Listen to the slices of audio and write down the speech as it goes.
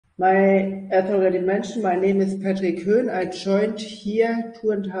As already mentioned, my name is Patrick Höhn. I joined here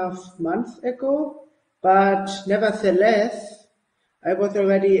 2.5 months ago, but nevertheless, I was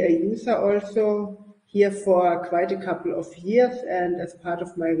already a user also here for quite a couple of years, and as part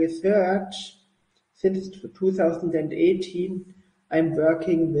of my research, since 2018, I'm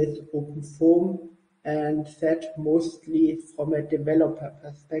working with OpenFOAM, and that mostly from a developer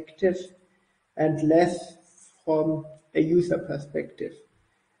perspective and less from a user perspective.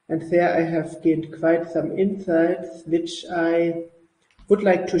 And there I have gained quite some insights, which I would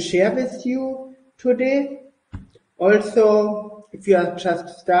like to share with you today. Also, if you are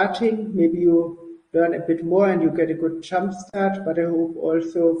just starting, maybe you learn a bit more and you get a good jump start, but I hope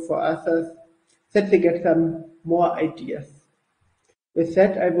also for others that they get some more ideas. With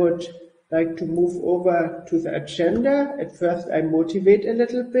that, I would like to move over to the agenda. At first, I motivate a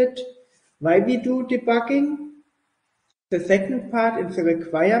little bit why we do debugging. The second part is the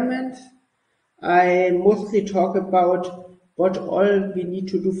requirements. I mostly talk about what all we need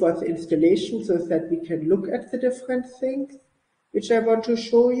to do for the installation so that we can look at the different things, which I want to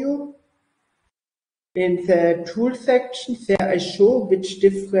show you. In the tool section, there I show which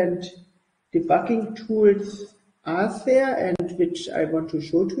different debugging tools are there and which I want to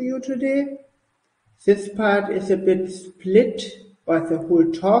show to you today. This part is a bit split, or the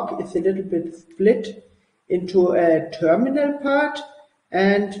whole talk is a little bit split into a terminal part,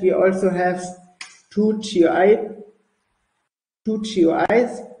 and we also have two GUIs,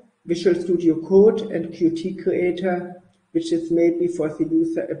 Visual Studio Code and Qt Creator, which is maybe for the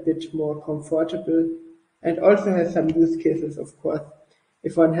user a bit more comfortable and also has some use cases, of course,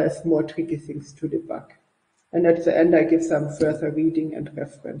 if one has more tricky things to debug. And at the end, I give some further reading and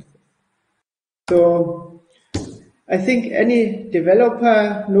references. So I think any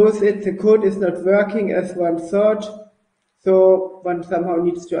developer knows it. The code is not working as one thought, so one somehow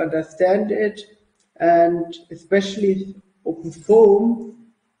needs to understand it. And especially OpenFOAM,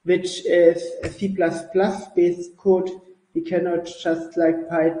 which is a C++ based code, we cannot just like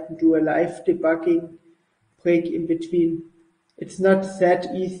Python do a live debugging break in between. It's not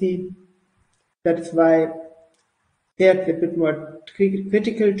that easy. That's why it's a bit more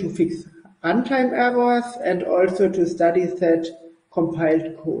critical to fix runtime errors and also to study that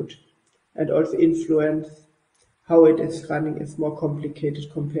compiled code and also influence how it is running is more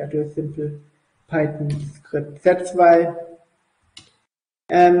complicated compared to a simple Python script. That's why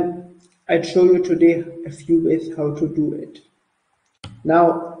I'll show you today a few ways how to do it.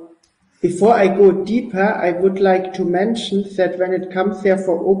 Now, before I go deeper, I would like to mention that when it comes here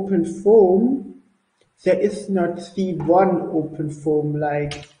for OpenFOAM, there is not the one OpenFOAM,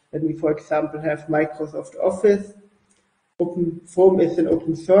 like when we, for example, have Microsoft Office. OpenFOAM is an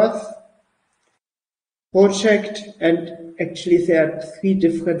open source project, and actually there are 3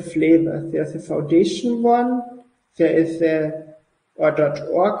 different flavors. There's a foundation one, there is a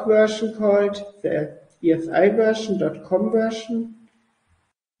 .org version called, the ESI version, .com version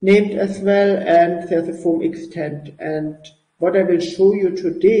named as well, and there's a foam extend. And what I will show you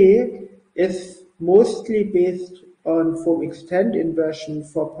today is mostly based on foam extend in version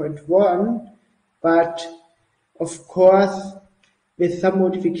 4.1, but of course with some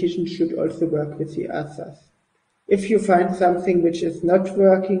modifications should also work with the others. If you find something which is not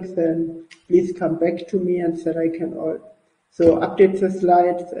working, then please come back to me and then I can also update the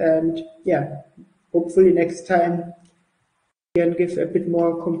slides, and yeah, hopefully next time we can give a bit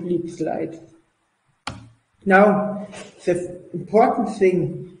more complete slides. Now, the important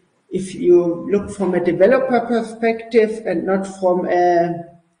thing, if you look from a developer perspective and not from a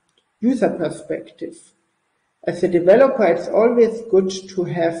user perspective, as a developer, it's always good to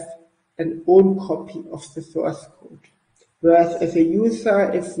have an own copy of the source code. Whereas as a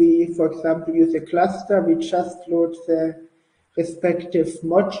user, if we, for example, use a cluster, we just load the respective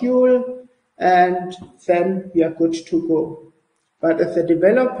module and then we are good to go. But as a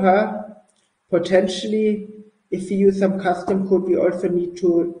developer, potentially, if we use some custom code, we also need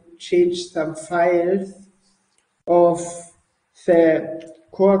to change some files of the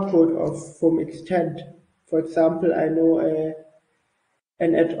core code of foam extend. For example, I know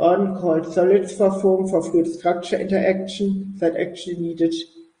an add-on called Solids for Foam for fluid structure interaction that actually needed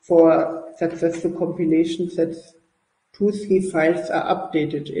for successful compilation that 2-3 files are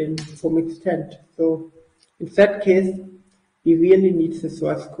updated in foam extend. So in that case, we really need the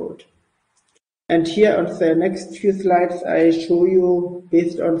source code. And here on the next few slides, I show you,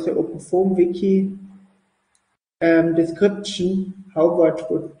 based on the OpenFOAM wiki description, how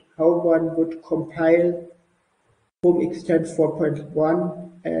one would compile foam extend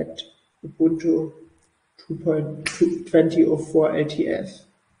 4.1 at Ubuntu 20.04 LTS.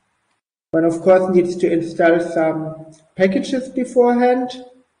 One of course needs to install some packages beforehand.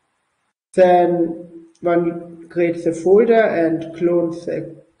 Then one creates a folder and clones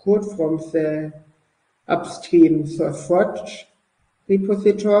the code from the upstream SourceForge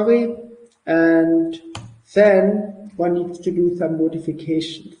repository, and then one needs to do some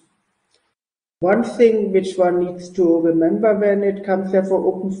modifications. One thing which one needs to remember when it comes here for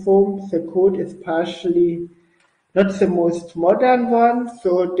OpenFOAM, the code is partially not the most modern one,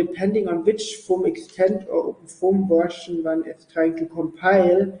 so depending on which foam extent or OpenFOAM version one is trying to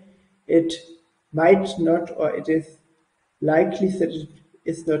compile, it might not, or it is likely that it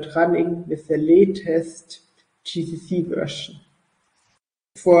is not running with the latest GCC version.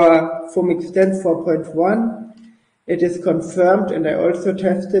 For foam extent 4.1, it is confirmed, and I also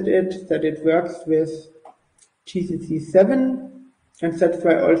tested it, that it works with GCC 7, and that's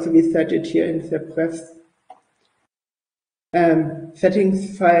why also we set it here in the pref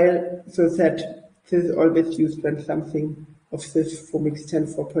settings file, so that this is always used when something of this foam extent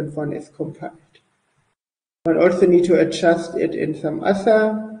 4.1 is compiled. One also need to adjust it in some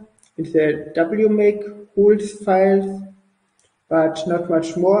other, in the wmake rules files, but not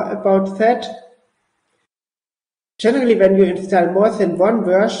much more about that. Generally, when you install more than one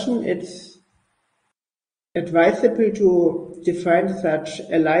version, it's advisable to define such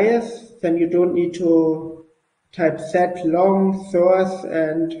alias, then you don't need to type set long source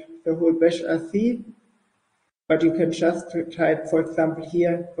and the whole bash rc, but you can just type, for example,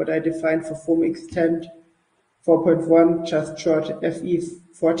 here what I defined for foam extent 4.1, just short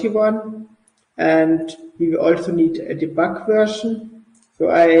fe41, and we will also need a debug version. So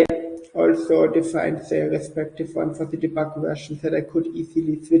I also defined the respective one for the debug version that I could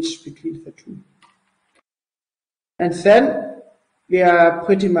easily switch between the two. And then we are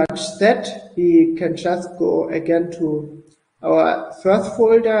pretty much set. We can just go again to our source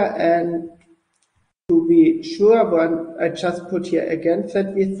folder, and to be sure, I just put here again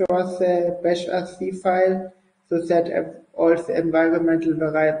that we source the bash rc file, so that all the environmental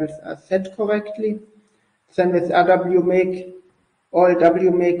variables are set correctly. Then with rwmake, all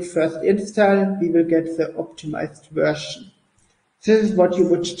wmake first install, we will get the optimized version. This is what you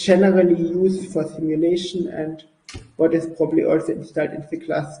would generally use for simulation and what is probably also installed in the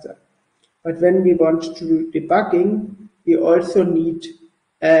cluster. But when we want to do debugging, we also need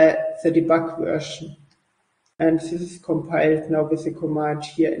the debug version. And this is compiled now with the command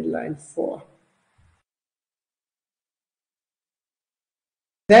here in line 4.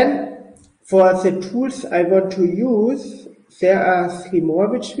 Then, for the tools I want to use, there are 3 more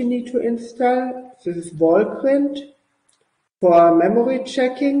which we need to install. This is Valgrind for memory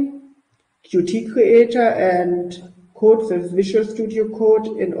checking, Qt Creator, and code, this is Visual Studio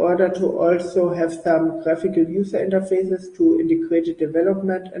Code, in order to also have some graphical user interfaces to integrated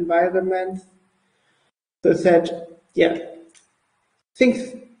development environments, so that,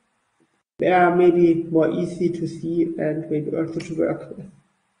 things are maybe more easy to see and maybe also to work with.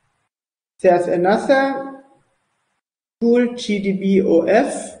 There's another tool,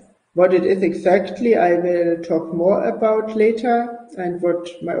 GWDG. What it is exactly, I will talk more about later and what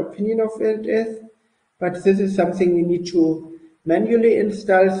my opinion of it is. But this is something we need to manually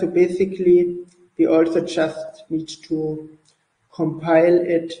install. So basically, we also just need to compile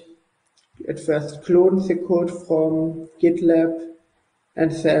it. At first, clone the code from GitLab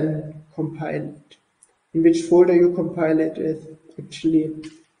and then compile it. In which folder you compile it is actually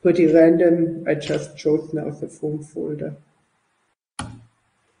pretty random. I just chose now the foam folder.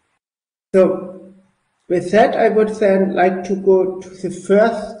 So with that, I would then like to go to the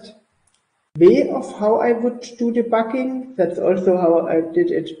first way of how I would do debugging. That's also how I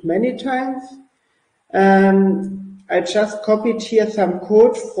did it many times. I just copied here some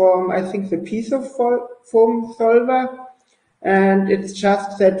code from, I think, the piece of foam solver, and it's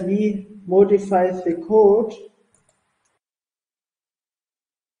just that we modify the code,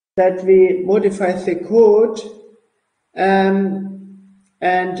 and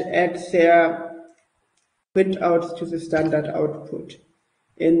add their printouts to the standard output.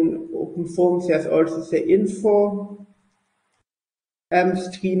 In OpenFOAM, there's also the info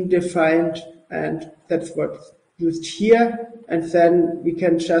stream defined, and that's what's used here. And then we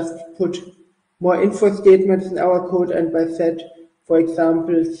can just put more info statements in our code, and by that, for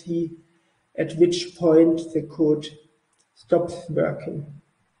example, see at which point the code stops working.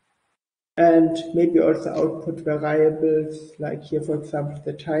 And maybe also output variables, like here, for example,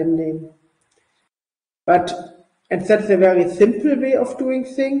 the time name. And that's a very simple way of doing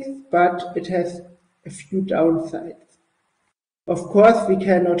things, but it has a few downsides. Of course, we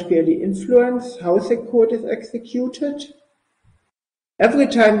cannot really influence how the code is executed. Every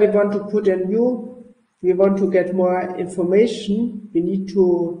time we want to put we want to get more information, we need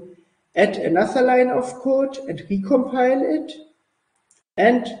to add another line of code and recompile it.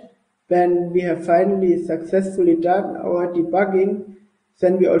 And when we have finally successfully done our debugging,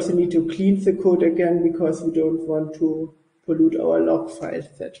 then we also need to clean the code again because we don't want to pollute our log files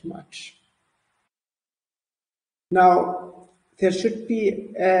that much. Now, there should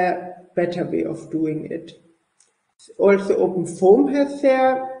be a better way of doing it. Also, OpenFOAM has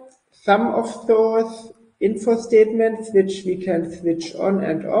there some of those info statements which we can switch on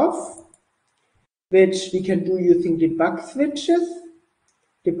and off, which we can do using debug switches.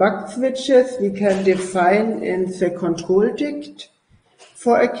 Debug switches we can define in the control dict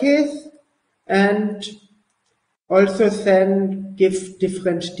for a case and also then give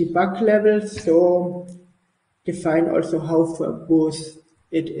different debug levels, so define also how verbose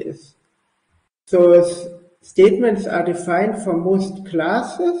it is. So statements are defined for most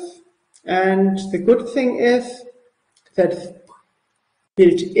classes, and the good thing is that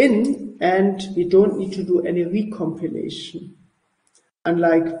built in and we don't need to do any recompilation,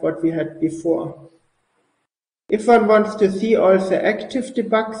 unlike what we had before. If one wants to see also active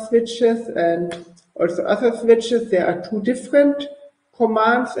debug switches and also other switches, there are two different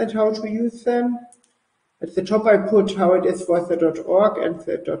commands and how to use them. At the top I put how it is for the .org and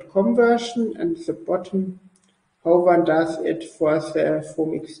the .com version, and at the bottom how one does it for the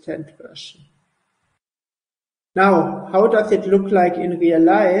foam extend version. Now, how does it look like in real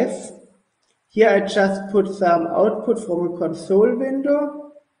life? Here I just put some output from a console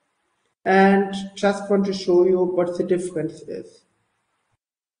window and just want to show you what the difference is.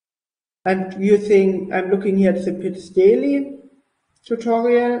 I'm looking here at the PITS Daily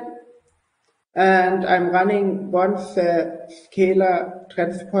tutorial, and I'm running once the scalar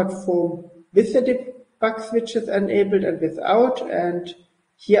transport foam with the debug switches enabled and without, and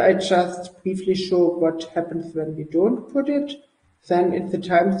here I just briefly show what happens when we don't put it. Then in the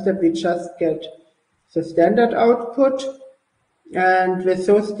time step we just get the standard output, and with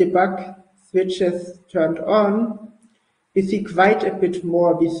those debug switches turned on, we see quite a bit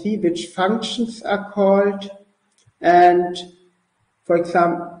more. We see which functions are called, and for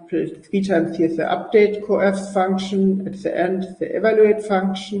example, 3 times here the update coef function, at the end the evaluate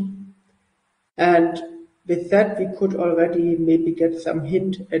function, and with that we could already maybe get some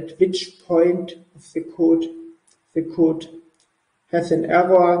hint at which point of the code has an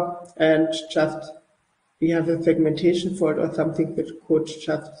error and just we have a segmentation fault or something that code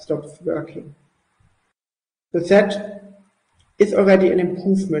just stops working. So that is already an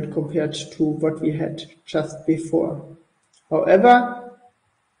improvement compared to what we had just before. However,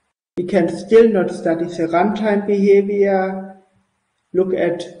 we can still not study the runtime behavior, look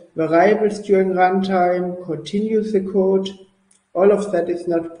at variables during runtime, continue the code. All of that is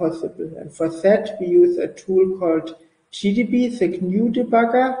not possible. And for that, we use a tool called GDB, the GNU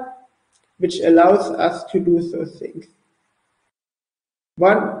debugger, which allows us to do those things.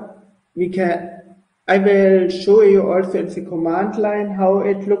 I will show you also in the command line how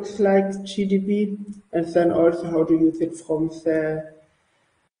it looks like GDB, and then also how to use it from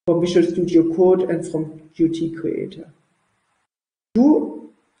Visual Studio Code and from Qt Creator.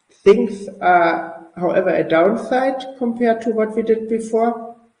 Two things are, however, a downside compared to what we did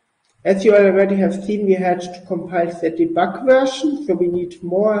before. As you already have seen, we had to compile the debug version, so we need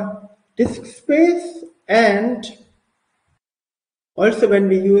more disk space, and also when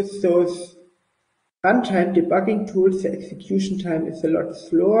we use those runtime debugging tools, the execution time is a lot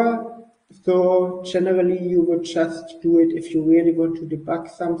slower. So generally you would just do it if you really want to debug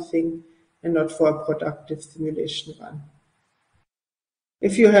something and not for a productive simulation run.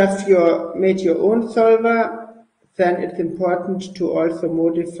 If you have made your own solver, then it's important to also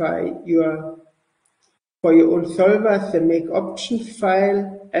modify for your own solver the make options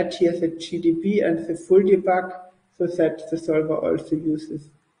file, add here the GDB and the full debug so that the solver also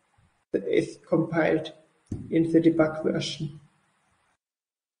is compiled in the debug version.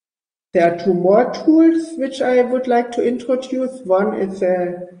 There are two more tools which I would like to introduce. One is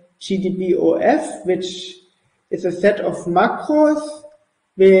a GDBOF, which is a set of macros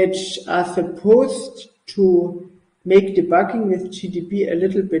which are supposed to make debugging with GDB a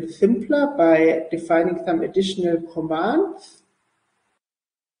little bit simpler by defining some additional commands.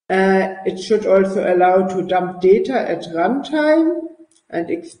 It should also allow to dump data at runtime and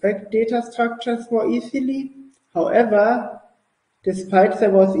expect data structures more easily. However, despite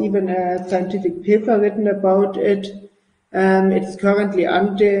there was even a scientific paper written about it, it's currently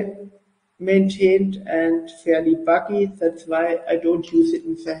under-maintained and fairly buggy. That's why I don't use it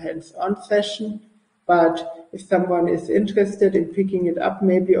in the hands-on session. but if someone is interested in picking it up,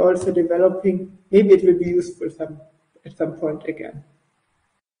 maybe also developing, maybe it will be useful at some point again.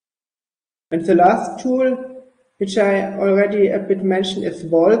 And the last tool, which I already a bit mentioned, is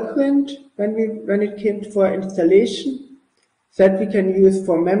Valgrind when it came for installation, that we can use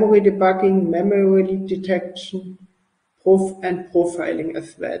for memory debugging, memory leak detection, and profiling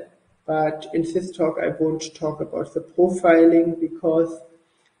as well. But in this talk, I won't talk about the profiling because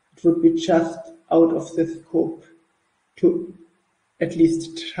it would be just out of the scope, to at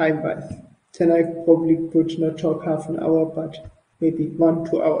least time-wise. Then I probably would not talk half an hour, but maybe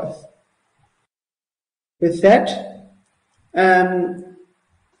 1-2 hours. With that,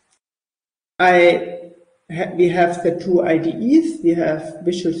 we have the two IDEs. We have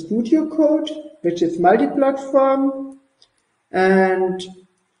Visual Studio Code, which is multi-platform, and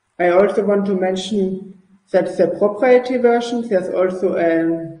I also want to mention that the proprietary version, there's also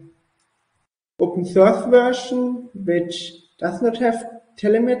an open source version, which does not have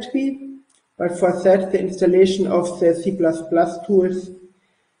telemetry, but for that the installation of the C++ tools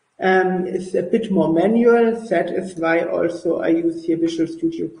is a bit more manual. That is why also I use here Visual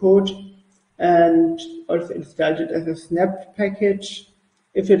Studio Code and also installed it as a snap package.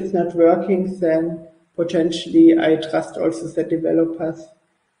 If it's not working, then potentially I trust also the developers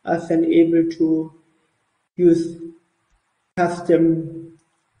are then able to use custom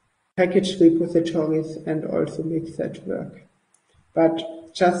package repositories and also make that work. But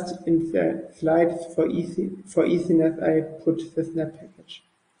just in the slides for easiness, I put the snap package.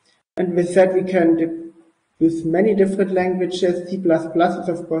 And with that, we can use many different languages. C++ is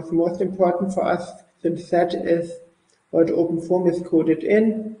of course most important for us, since that is what OpenFOAM is coded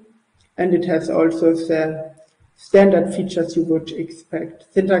in, and it has also the standard features you would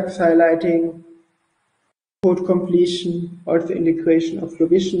expect: syntax highlighting, code completion, also integration of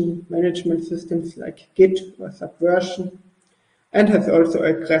revision management systems like Git or Subversion, and has also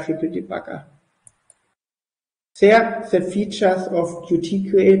a graphical debugger. There, the features of Qt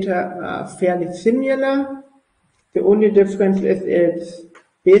Creator are fairly similar. The only difference is it's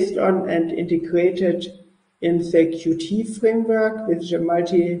based on and integrated in the Qt framework, which is a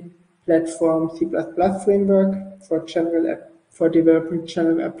multi-platform C++ framework for developing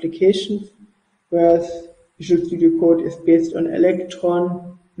general applications, whereas Visual Studio Code is based on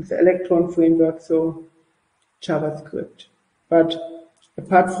Electron, the Electron framework, so JavaScript. But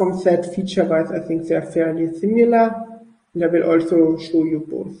apart from that, feature-wise, I think they are fairly similar, and I will also show you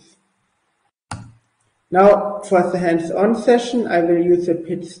both. Now, for the hands-on session, I will use a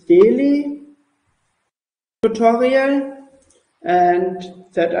PITS daily tutorial, and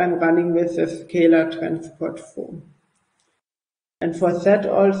that I'm running with a scalar transport form. And for that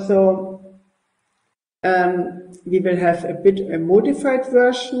also, we will have a modified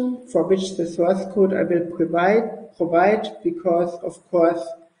version for which the source code I will provide, because of course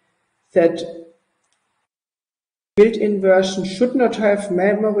that built-in version should not have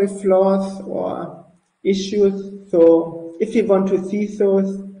memory flaws or issues. So if we want to see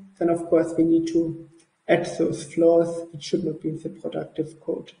those, then of course we need to add those flaws. It should not be in the productive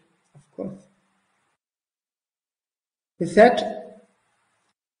code, of course. With that,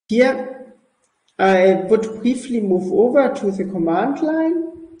 here I would briefly move over to the command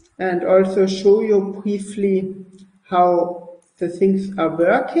line and also show you briefly how the things are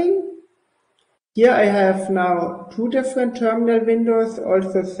working. Here I have now two different terminal windows,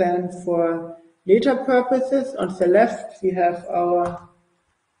 also then for later purposes. On the left we have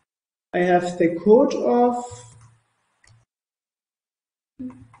I have the code of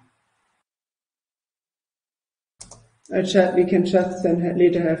we can just then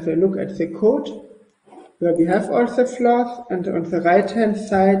later have a look at the code where we have all the flaws, and on the right hand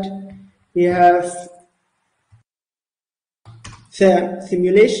side we have the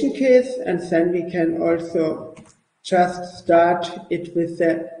simulation case, and then we can also just start it with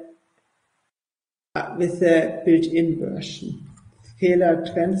the built-in version. Scalar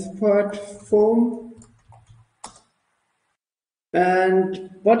transport form.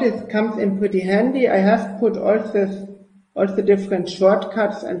 And what comes in pretty handy, I have put all the different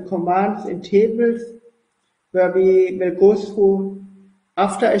shortcuts and commands in tables where we will go through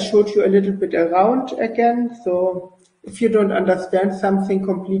after I showed you a little bit around again. So if you don't understand something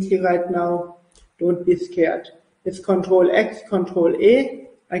completely right now, don't be scared. It's Control X, Control A.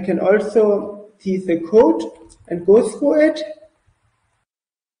 I can also see the code and go through it.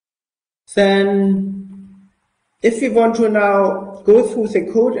 Then if we want to now go through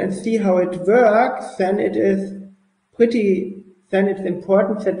the code and see how it works, then it's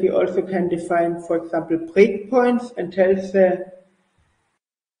important that we also can define, for example, breakpoints and tell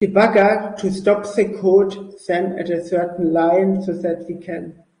debugger to stop the code then at a certain line so that we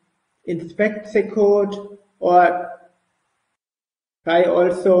can inspect the code or try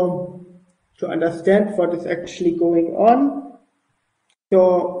also to understand what is actually going on.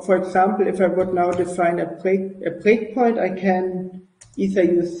 So, for example, if I would now define a breakpoint, I can either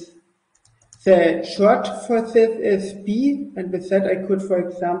use the short for this is B, and with that I could, for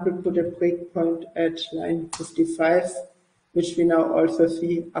example, put a breakpoint at line 55, which we now also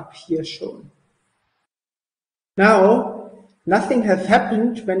see up here shown. Now, nothing has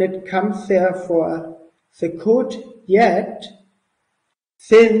happened when it comes there for the code yet,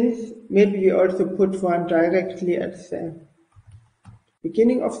 since maybe we also put one directly at the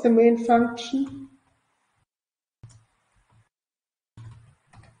beginning of the main function.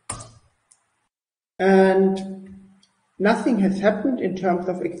 And nothing has happened in terms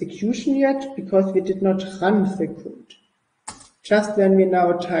of execution yet because we did not run the code. Just when we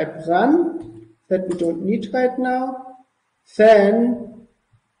now type run, that we don't need right now, then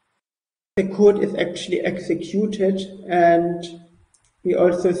the code is actually executed, and we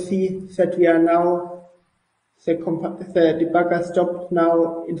also see that we are now, the debugger stopped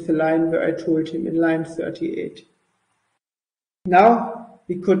now in the line where I told him in line 38. Now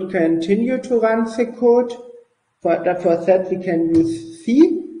we could continue to run the code. For that we can use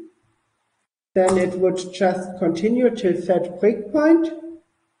C. Then it would just continue till that breakpoint.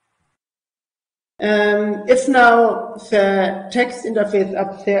 If now the text interface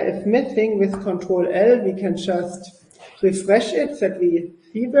up there is missing, with Control L we can just refresh it so that we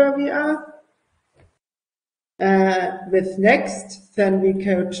see where we are. With next, then we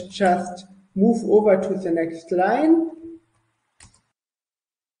could just move over to the next line.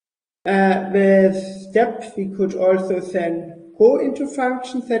 With step, we could also then go into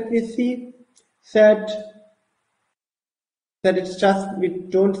functions that we see that it's just, we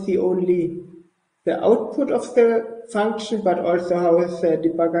don't see only the output of the function, but also how the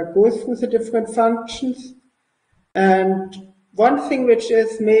debugger goes through the different functions. And one thing which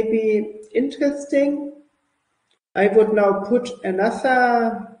is maybe interesting, I would now put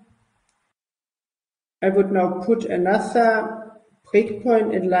another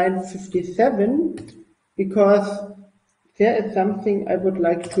breakpoint in line 57, because there is something I would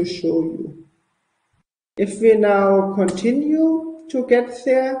like to show you. If we now continue to get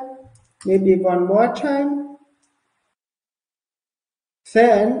there, maybe one more time,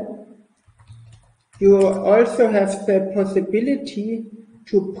 then you also have the possibility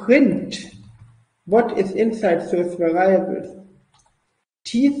to print what is inside those variables.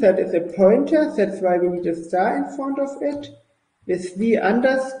 T, that is a pointer, that's why we need a star in front of it. With v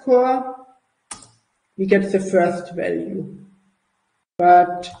underscore, we get the first value.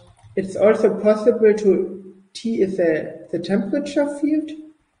 But it's also possible to, T is the temperature field.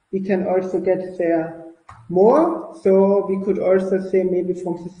 We can also get there more, so we could also say maybe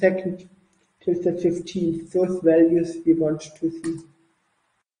from the 2nd till the 15th, those values we want to see.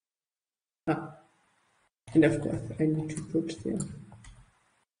 And of course I need to put there.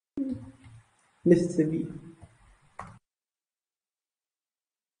 Missed the V.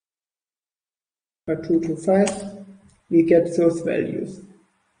 For 2 to 5, we get those values.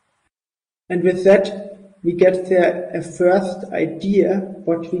 And with that, we get there a first idea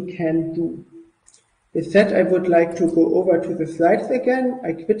what we can do. With that, I would like to go over to the slides again.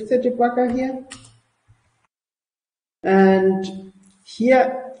 I quit the debugger here. And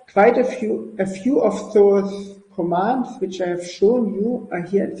here, quite a few of those commands which I have shown you are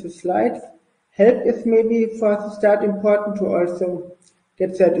here in the slides. Help is maybe for the start important to also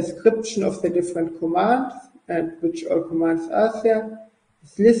get the description of the different commands and which all commands are there.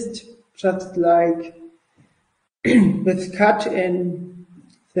 This list, just like with cut in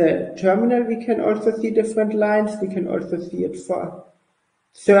the terminal, we can also see different lines. We can also see it for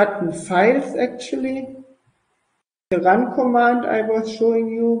certain files actually. The run command I was showing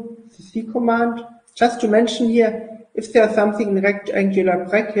you, the C command. Just to mention here, if there's something in rectangular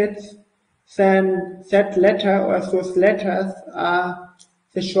brackets, then that letter or those letters are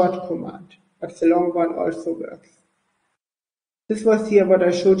the short command, but the long one also works. This was here what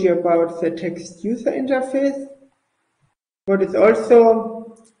I showed you about the text user interface. What is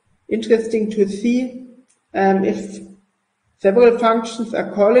also interesting to see, if several functions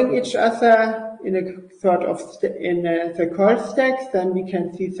are calling each other in a sort of the call stack, then we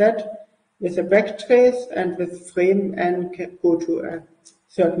can see that with a backtrace and with frame and can go to a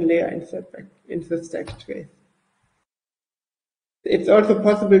certain layer in the stack trace. It's also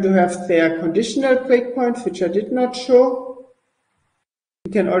possible to have their conditional breakpoints, which I did not show.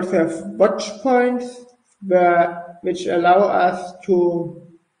 We can also have watch points which allow us to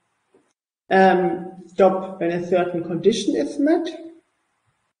stop when a certain condition is met.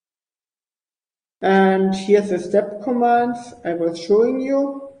 And here's the step commands I was showing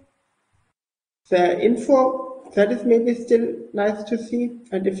you. The info, that is maybe still nice to see.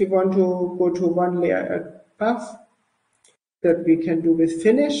 And if you want to go to one layer above, that we can do with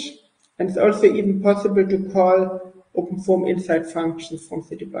finish. And it's also even possible to call OpenFOAM inside functions from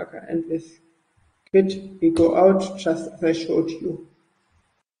the debugger. And with quit, we go out just as I showed you.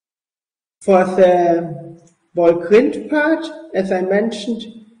 For the vol-grind part, as I mentioned,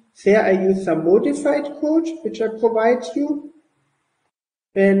 there I use some modified code, which I provide you.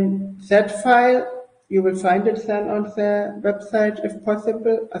 In that file, you will find it then on the website if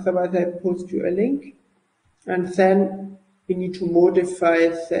possible, otherwise I post you a link. And then we need to modify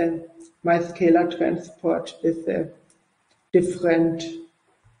the MyScalar transport with the different,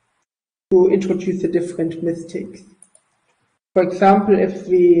 to introduce the different mistakes. For example, if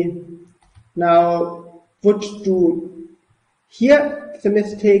we now would do here, the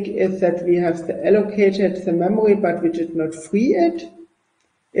mistake is that we have allocated the memory, but we did not free it.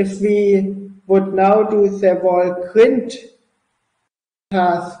 If we would now do the vol-grind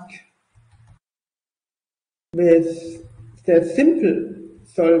task with the simple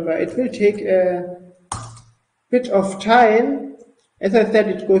solver, it will take a bit of time. As I said,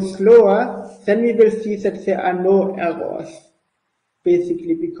 it goes slower. Then we will see that there are no errors,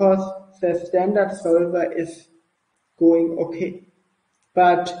 basically, because the standard solver is going okay.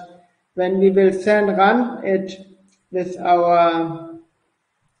 But when we will then run it with our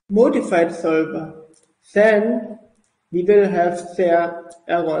modified solver, then we will have their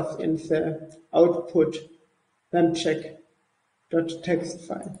errors in the output memcheck.txt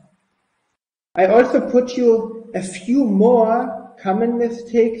file. I also put you a few more common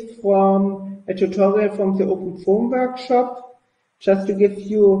mistakes from a tutorial from the OpenFOAM workshop, just to give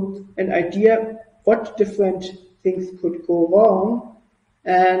you an idea what different things could go wrong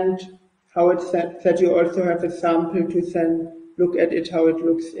and how it's that you also have a sample to then look at it, how it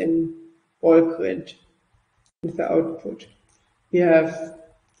looks in vol-grind with the output. We have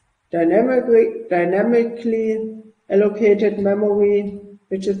dynamically allocated memory,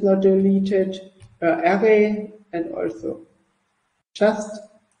 which is not deleted, array, and also just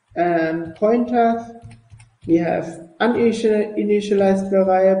pointers. We have uninitialized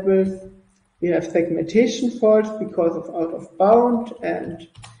variables. We have segmentation faults because of out of bound and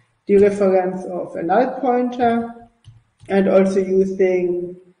dereference of a null pointer, and also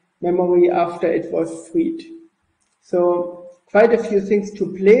using memory after it was freed. So quite a few things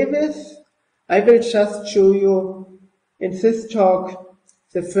to play with. I will just show you in this talk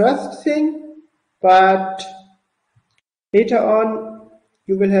the first thing, but later on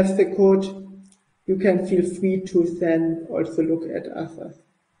you will have the code. You can feel free to then also look at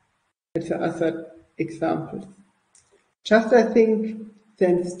the other examples. Just I think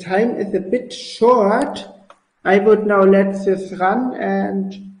since time is a bit short, I would now let this run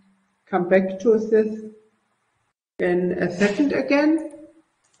and come back to this in a second again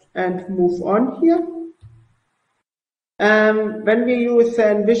and move on here. When we use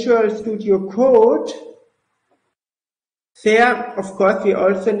then Visual Studio Code, there, of course, we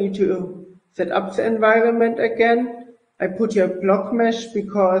also need to set up the environment again. I put here block mesh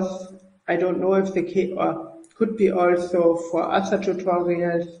because I don't know if the case, or could be also for other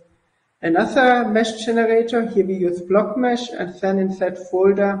tutorials, another mesh generator. Here we use block mesh, and then in that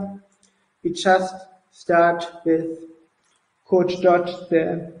folder, we just start with code.the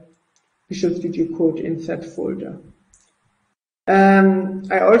the Visual Studio Code in that folder.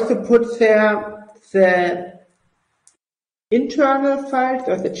 I also put there the internal files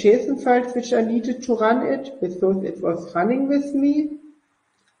or the JSON files which I needed to run it. With those it was running with me.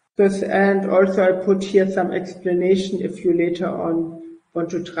 And also I put here some explanation if you later on want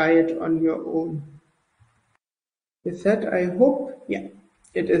to try it on your own. With that, I hope, yeah,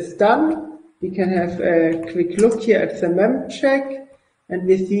 it is done. We can have a quick look here at the mem check, and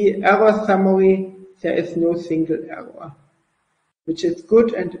we see error summary. There is no single error, which is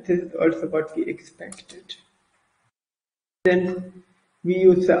good, and this is also what we expected. Then we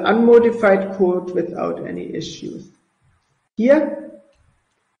use the unmodified code without any issues. Here,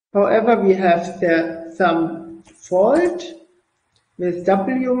 however, we have some fault with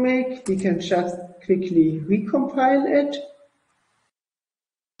wmake. We can just quickly recompile it,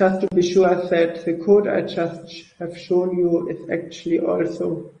 just to be sure that the code I just have shown you is actually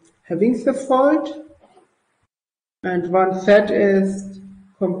also having the fault. And once that is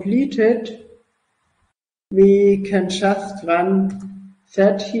completed, we can just run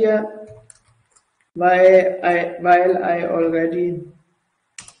that here while I already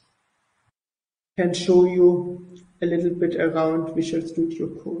can show you a little bit around Visual Studio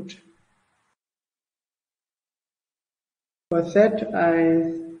Code. For that, I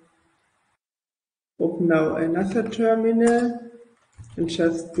open now another terminal and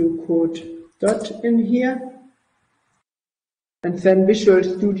just do code dot in here. And then Visual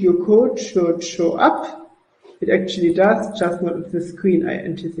Studio Code should show up. It actually does, just not on the screen I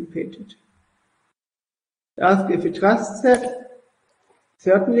anticipated. Ask if it trusts that.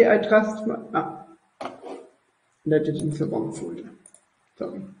 Certainly I trust that is in the wrong folder.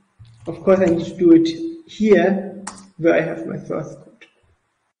 Sorry. Of course I need to do it here where I have my source code.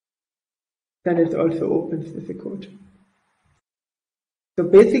 Then it also opens with the code. So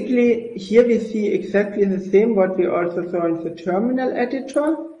basically here we see exactly the same what we also saw in the terminal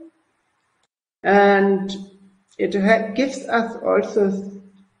editor. And it gives us also,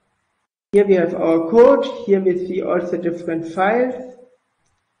 here we have our code, here we see also different files.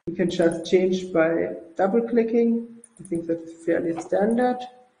 We can just change by double clicking. I think that's fairly standard.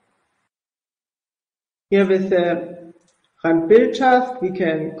 Here with the run build task, we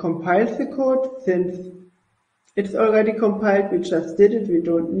can compile the code. Since it's already compiled, we just did it, we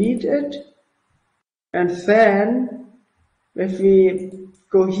don't need it. And then, if we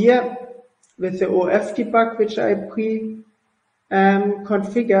go here with the OF debug, which I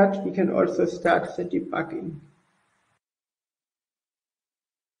configured, we can also start the debugging.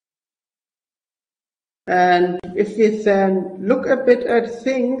 And if we then look a bit at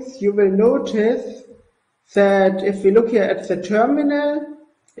things, you will notice that if we look here at the terminal,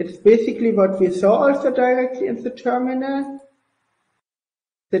 it's basically what we saw also directly in the terminal.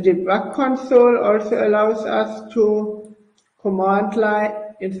 The debug console also allows us to command line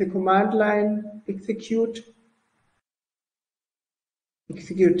execute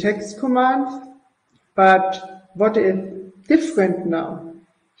text commands. But what is different now?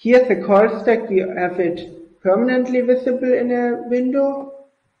 Here the call stack, we have it permanently visible in a window,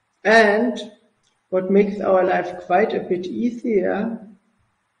 and what makes our life quite a bit easier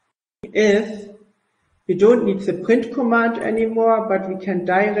is we don't need the print command anymore, but we can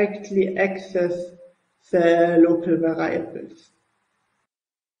directly access the local variables.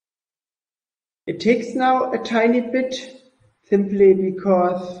 It takes now a tiny bit, simply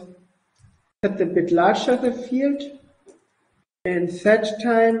because that's a bit larger the field. In that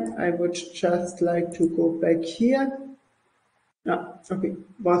time, I would just like to go back here. No, okay,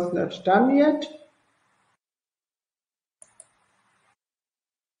 was not done yet.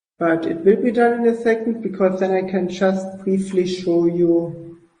 But it will be done in a second, because then I can just briefly show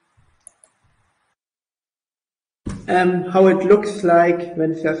you how it looks like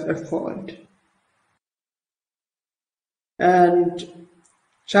when there's a fault. And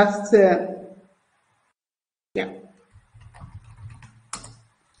just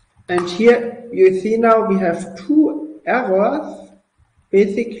And here you see now we have two errors,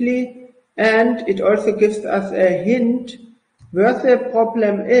 basically, and it also gives us a hint where the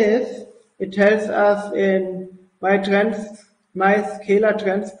problem is. It tells us in my scalar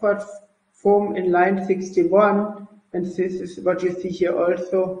transport form in line 61, and this is what you see here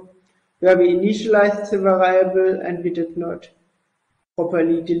also, where we initialized the variable and we did not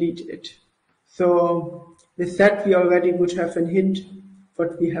properly delete it. So with that we already would have a hint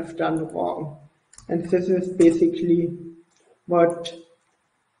what we have done wrong. And this is basically what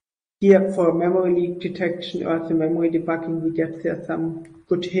here for memory leak detection or the memory debugging, we get there some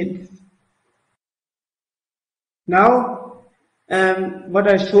good hints. Now, what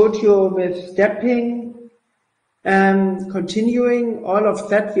I showed you with stepping, continuing, all of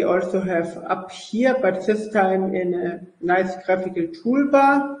that we also have up here, but this time in a nice graphical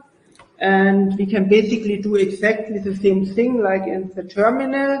toolbar. And we can basically do exactly the same thing like in the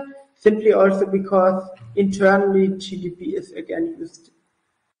terminal, simply also because internally GDB is again used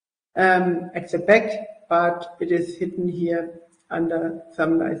at the back, but it is hidden here under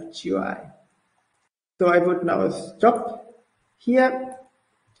some nice GUI. So I would now stop here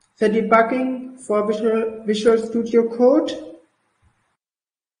the debugging for Visual Studio Code,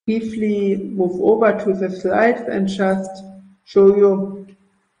 briefly move over to the slides and just show you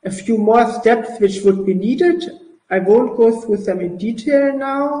a few more steps which would be needed. I won't go through them in detail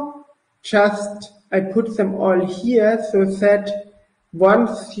now, just I put them all here so that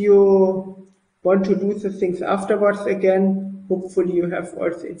once you want to do the things afterwards again, hopefully you have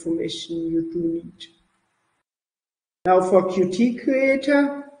all the information you do need. Now for Qt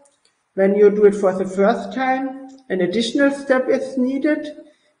Creator, when you do it for the first time, an additional step is needed.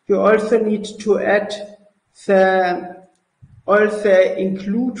 You also need to add the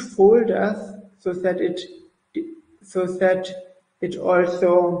include folders so that it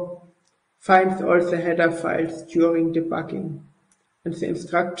also finds all the header files during debugging. And the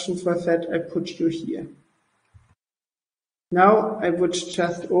instructions for that I put you here. Now I would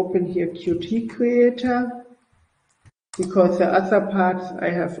just open here Qt Creator, because the other parts I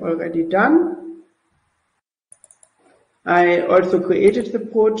have already done. I also created the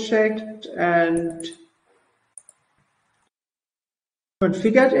project and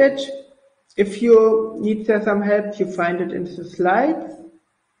configured it. If you need some help, you find it in the slides.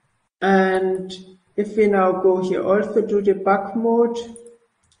 And if we now go here also to debug mode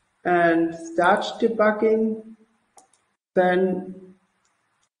and start debugging, then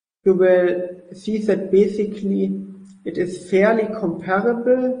you will see that basically it is fairly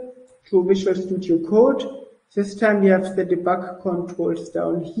comparable to Visual Studio Code. This time we have the debug controls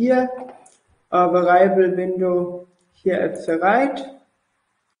down here, our variable window here at the right,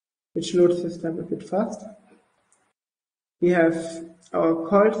 which loads this time a bit faster. We have our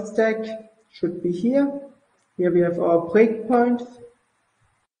call stack, should be here. Here we have our breakpoints.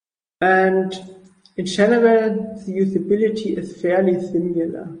 And in general, the usability is fairly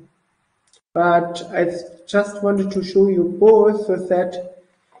similar. But I just wanted to show you both so that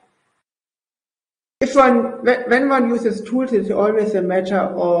when one uses tools, it's always a matter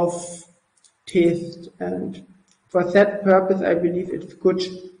of taste. And for that purpose, I believe it's good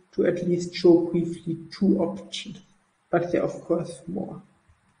to at least show briefly two options. But there are of course more.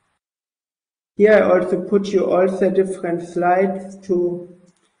 Here I also put you all the different slides to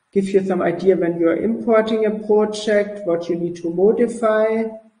give you some idea when you are importing a project, what you need to modify,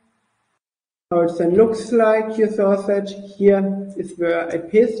 how it then looks like. You saw that here is where I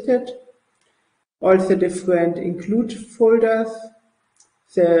pasted all the different include folders.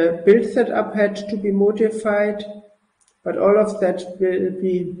 The build setup had to be modified, but all of that will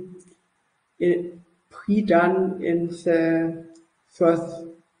be pre-done in the source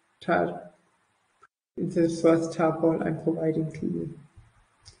tarball I'm providing to you.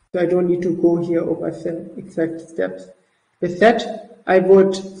 So I don't need to go here over the exact steps. With that, I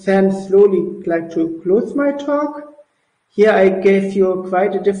would then slowly like to close my talk. Here I gave you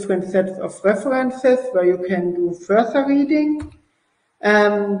quite a different set of references where you can do further reading.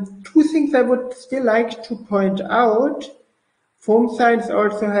 Two things I would still like to point out. Foam Science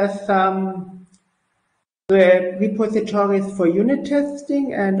also has some repositories for unit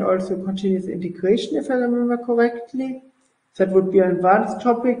testing and also continuous integration, if I remember correctly. That would be an advanced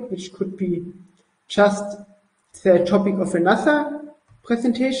topic, which could be just the topic of another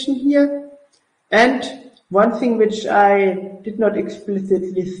presentation here. And one thing which I did not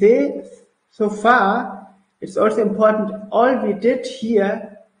explicitly say so far, it's also important, all we did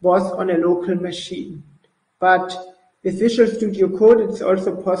here was on a local machine. But with Visual Studio Code, it's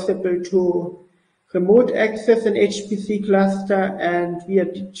also possible to remote access an HPC cluster, and via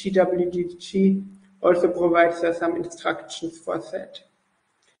GWDG also provides some instructions for that,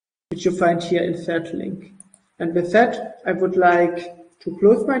 which you find here in that link. And with that, I would like to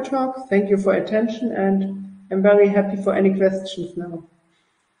close my talk. Thank you for attention, and I'm very happy for any questions now.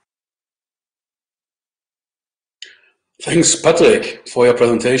 Thanks, Patrick, for your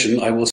presentation. I will